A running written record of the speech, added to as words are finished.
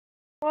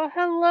Well,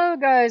 hello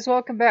guys,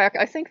 welcome back.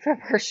 I think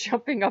Pepper's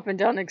jumping up and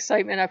down in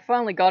excitement. I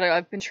finally got it.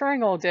 I've been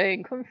trying all day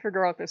and couldn't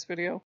figure out this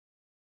video.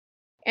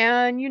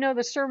 And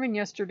the sermon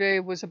yesterday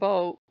was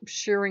about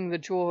sharing the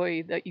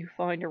joy that you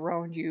find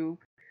around you,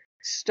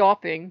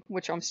 stopping,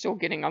 which I'm still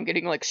getting. I'm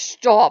getting like,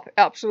 stop,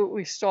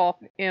 absolutely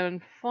stop,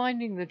 and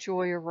finding the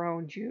joy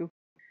around you,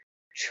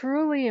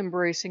 truly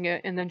embracing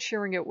it, and then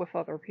sharing it with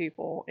other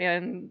people.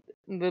 And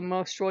the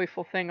most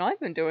joyful thing I've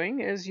been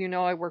doing is,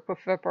 I worked with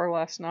Vepar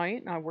last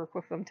night, and I work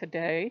with them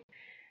today.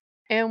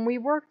 And we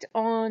worked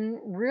on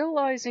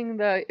realizing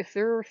that if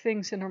there are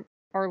things in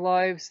our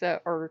lives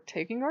that are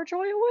taking our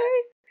joy away,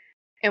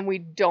 and we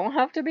don't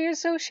have to be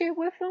associated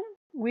with them,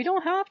 we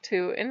don't have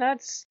to. And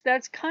that's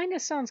kind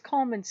of sounds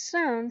common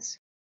sense,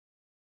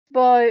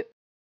 but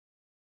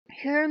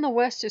here in the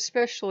West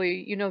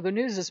especially, the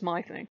news is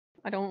my thing.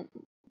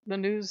 The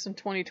news in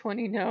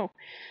 2020, no.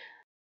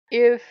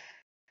 If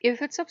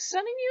it's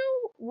upsetting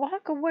you,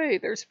 walk away.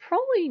 There's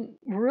probably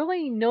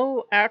really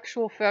no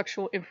actual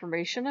factual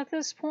information at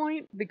this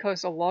point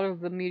because a lot of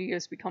the media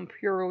has become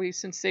purely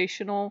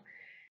sensational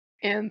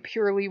and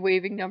purely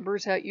waving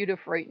numbers at you to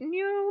frighten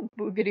you,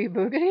 boogity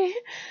boogity.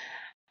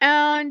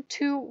 And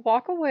to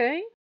walk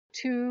away,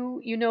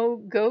 to,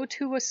 go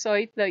to a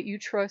site that you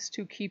trust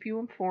to keep you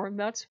informed,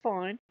 that's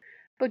fine.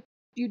 But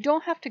you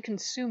don't have to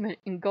consume it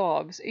in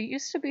gobs. It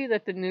used to be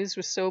that the news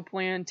was so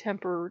bland,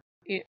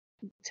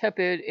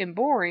 tepid, and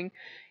boring,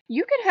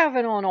 you could have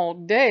it on all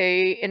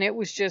day and it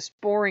was just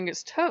boring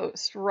as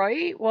toast,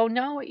 right? Well,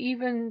 now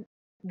even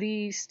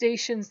the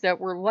stations that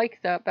were like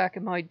that back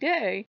in my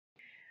day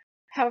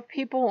have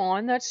people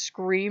on that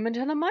scream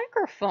into the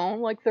microphone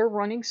like they're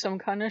running some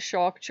kind of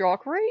shock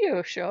jock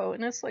radio show.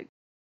 And it's like,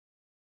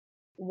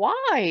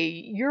 why?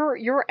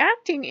 You're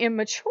acting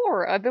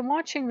immature. I've been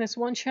watching this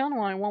one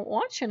channel and I won't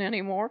watch it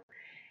anymore.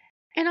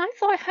 And I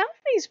thought half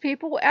these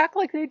people act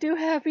like they do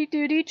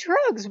heavy-duty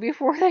drugs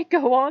before they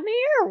go on the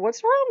air.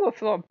 What's wrong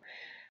with them?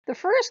 The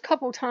first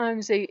couple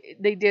times they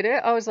did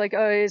it, I was like,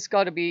 oh, it's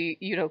got to be,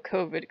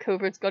 COVID.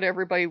 COVID's got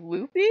everybody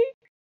loopy.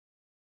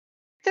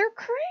 They're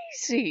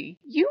crazy.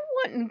 You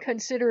wouldn't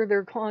consider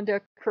their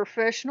conduct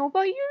professional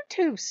by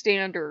YouTube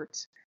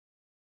standards.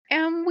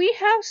 And we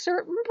have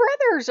certain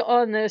brothers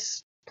on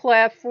this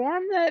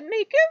platform that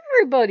make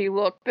everybody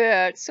look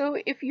bad. So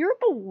if you're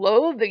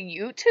below the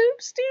YouTube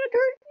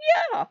standard,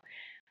 yeah,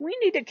 we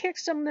need to kick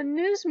some of the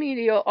news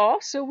media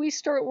off so we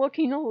start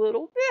looking a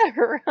little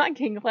better. I'm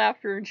getting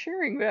laughter and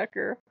cheering back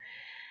here.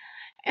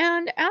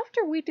 And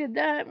after we did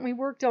that and we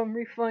worked on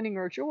refinding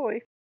our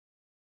joy,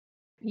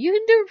 you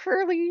can do it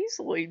fairly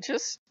easily.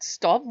 Just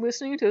stop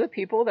listening to the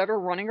people that are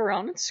running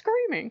around and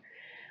screaming.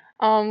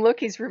 Look,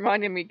 he's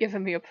reminding me,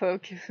 giving me a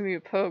poke.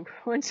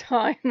 One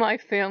time, my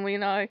family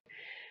and I,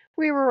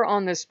 we were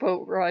on this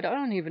boat ride. I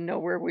don't even know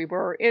where we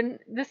were. And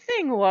the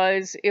thing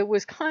was, it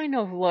was kind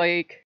of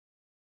like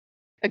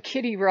a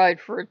kiddie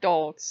ride for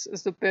adults,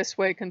 is the best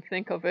way I can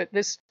think of it.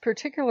 This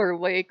particular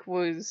lake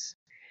was,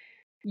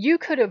 you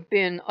could have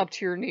been up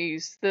to your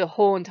knees the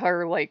whole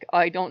entire lake.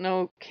 I don't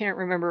know, can't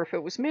remember if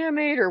it was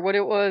man-made or what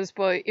it was,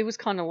 but it was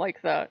kind of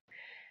like that.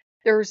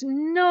 There's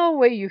no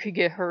way you could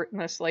get hurt in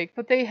this lake,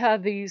 but they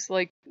had these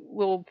like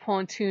little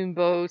pontoon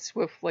boats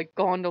with like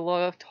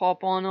gondola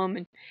top on them,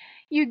 and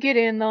you get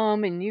in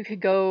them and you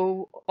could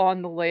go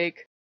on the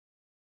lake.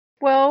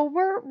 Well,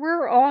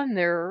 we're on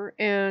there,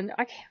 and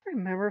I can't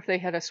remember if they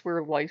had us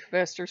wear life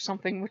vests or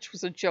something, which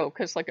was a joke,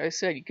 because like I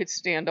said, you could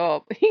stand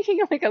up.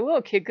 Like a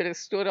little kid could have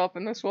stood up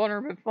in this water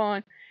and been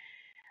fine.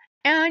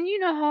 And you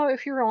know how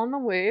if you're on the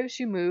waves,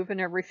 you move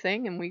and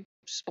everything, and we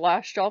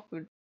splashed up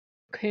and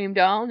came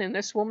down, and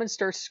this woman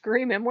starts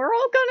screaming, "We're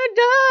all gonna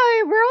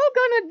die! We're all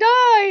gonna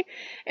die!"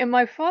 And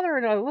my father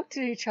and I looked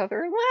at each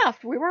other and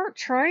laughed. We weren't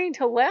trying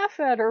to laugh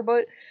at her,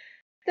 but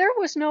there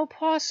was no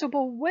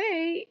possible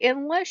way,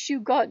 unless you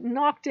got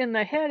knocked in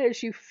the head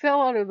as you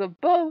fell out of the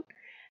boat,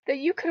 that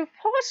you could have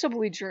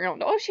possibly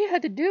drowned. All she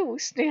had to do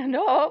was stand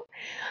up.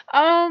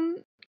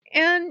 And,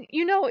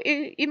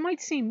 it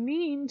might seem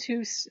mean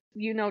to,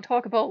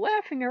 talk about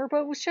laughing at her,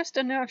 but it was just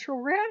a natural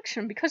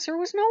reaction because there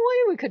was no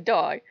way we could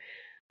die.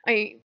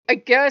 I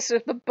guess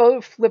if the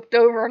boat flipped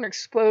over and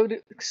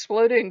exploded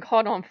and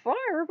caught on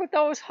fire, but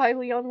that was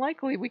highly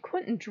unlikely. We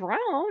couldn't drown,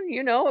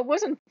 it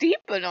wasn't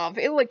deep enough.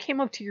 It like came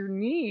up to your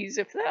knees,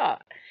 if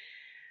that.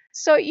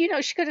 So,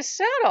 she could have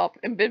sat up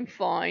and been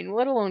fine,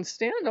 let alone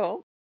stand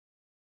up.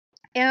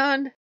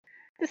 And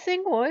the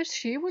thing was,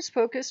 she was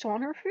focused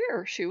on her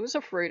fear. She was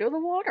afraid of the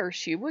water.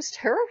 She was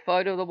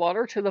terrified of the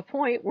water to the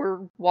point where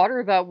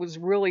water that was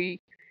really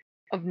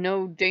of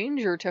no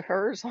danger to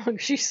her, as long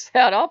as she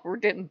sat up or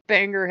didn't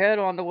bang her head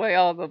on the way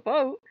out of the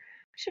boat,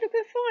 should have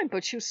been fine.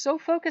 But she was so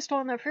focused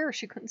on that fear,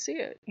 she couldn't see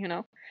it,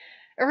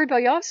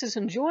 Everybody else is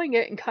enjoying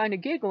it and kind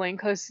of giggling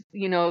because,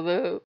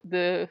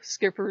 the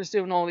skipper is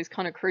doing all these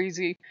kind of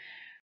crazy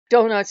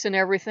donuts and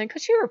everything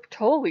because you were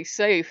totally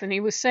safe. And he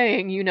was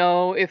saying,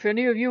 if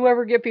any of you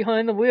ever get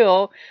behind the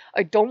wheel,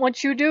 I don't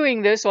want you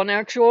doing this on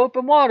actual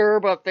open water,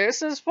 but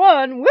this is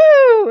fun,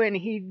 woo! And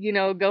he,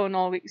 going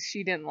all these,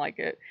 she didn't like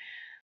it.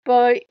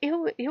 But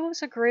it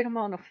was a great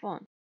amount of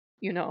fun,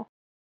 you know.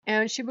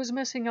 And she was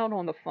missing out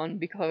on the fun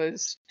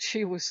because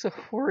she was so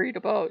worried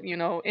about,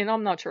 and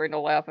I'm not trying to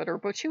laugh at her,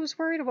 but she was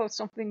worried about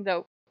something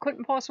that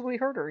couldn't possibly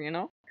hurt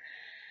her,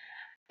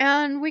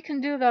 And we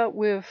can do that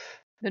with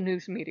the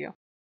news media.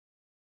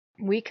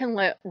 We can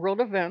let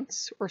world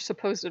events or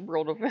supposed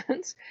world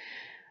events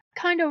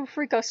kind of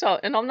freak us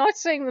out. And I'm not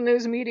saying the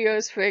news media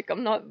is fake.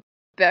 I'm not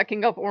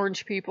backing up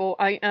orange people.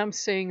 I am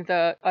saying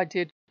that I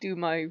did do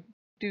my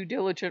due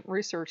diligent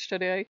research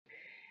today.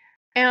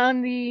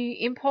 And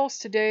the impulse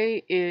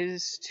today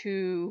is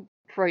to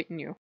frighten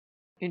you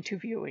into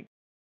viewing.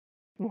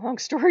 Long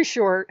story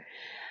short.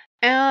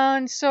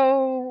 And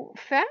so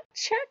fact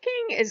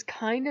checking is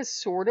kind of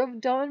sort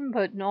of done,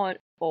 but not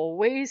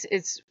always.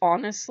 It's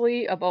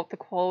honestly about the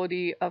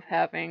quality of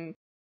having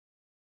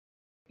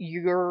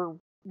your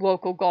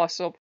local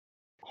gossip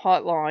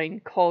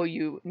hotline call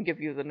you and give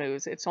you the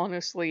news. It's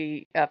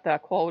honestly at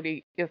that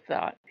quality, if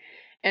that.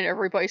 And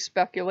everybody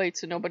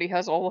speculates and nobody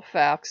has all the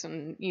facts.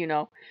 And,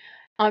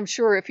 I'm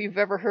sure if you've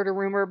ever heard a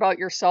rumor about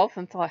yourself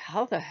and thought,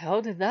 how the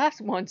hell did that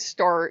one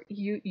start?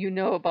 You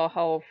know about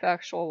how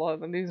factual a lot of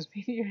the news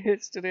media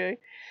is today.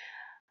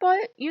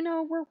 But,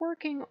 we're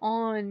working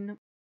on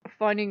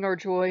finding our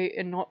joy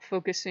and not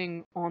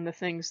focusing on the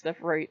things that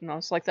frighten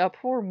us. Like that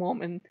poor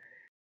woman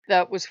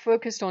that was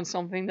focused on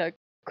something that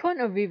couldn't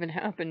have even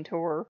happened to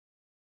her.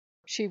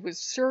 She was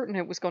certain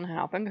it was going to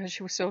happen because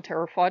she was so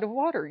terrified of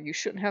water. You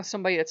shouldn't have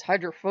somebody that's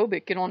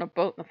hydrophobic get on a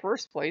boat in the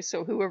first place,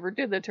 so whoever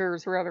did that to her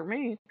is rather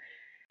mean.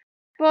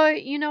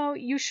 But,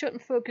 you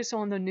shouldn't focus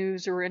on the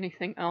news or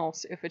anything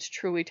else if it's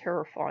truly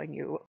terrifying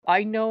you.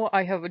 I know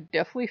I have a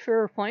deathly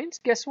fear of planes.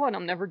 Guess what?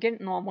 I'm never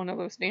getting on one of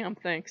those damn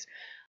things.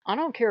 I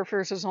don't care if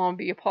there's a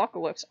zombie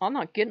apocalypse. I'm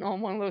not getting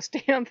on one of those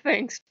damn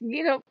things.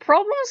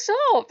 Problem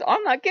solved.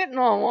 I'm not getting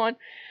on one.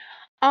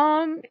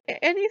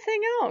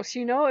 Anything else,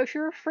 if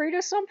you're afraid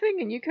of something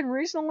and you can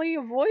reasonably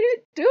avoid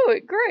it, do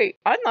it. Great.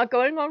 I'm not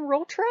going on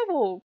world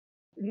travel.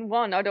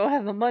 One, I don't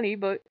have the money,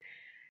 but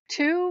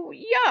two,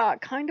 yeah,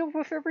 kind of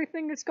with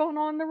everything that's going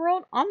on in the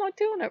world, I'm not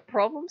doing it.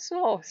 Problem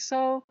solved.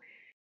 So,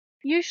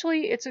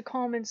 usually it's a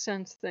common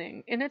sense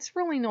thing, and it's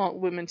really not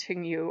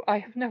limiting you. I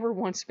have never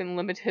once been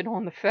limited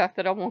on the fact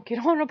that I won't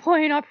get on a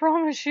plane, I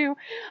promise you.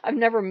 I've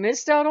never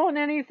missed out on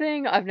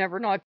anything. I've never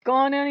not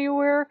gone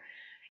anywhere.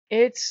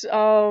 It's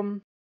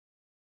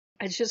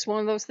just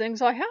one of those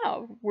things I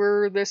have,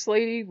 where this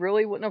lady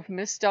really wouldn't have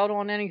missed out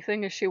on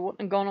anything if she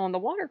wouldn't have gone on the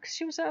water, because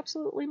she was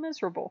absolutely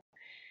miserable.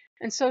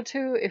 And so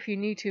too, if you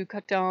need to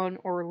cut down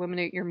or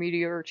eliminate your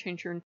media or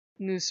change your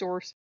news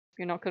source,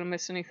 you're not going to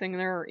miss anything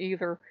there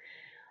either.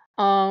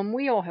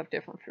 We all have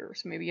different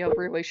fears. Maybe you have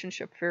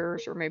relationship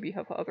fears, or maybe you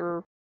have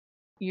other,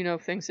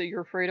 things that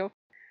you're afraid of.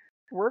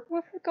 Work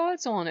with the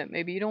gods on it.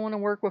 Maybe you don't want to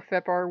work with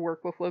Vepar,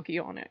 work with Loki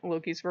on it.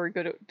 Loki's very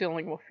good at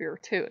dealing with fear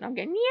too. And I'm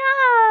getting,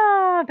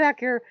 yeah, back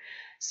here.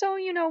 So,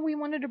 we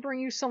wanted to bring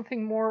you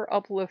something more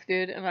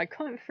uplifted, and I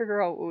couldn't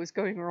figure out what was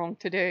going wrong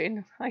today.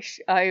 And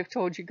I have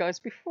told you guys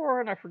before,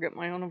 and I forget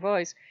my own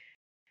advice.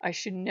 I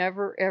should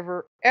never,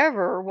 ever,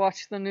 ever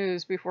watch the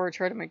news before I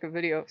try to make a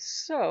video.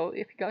 So,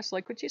 if you guys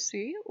like what you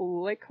see,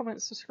 like,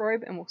 comment,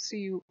 subscribe, and we'll see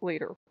you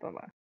later. Bye-bye.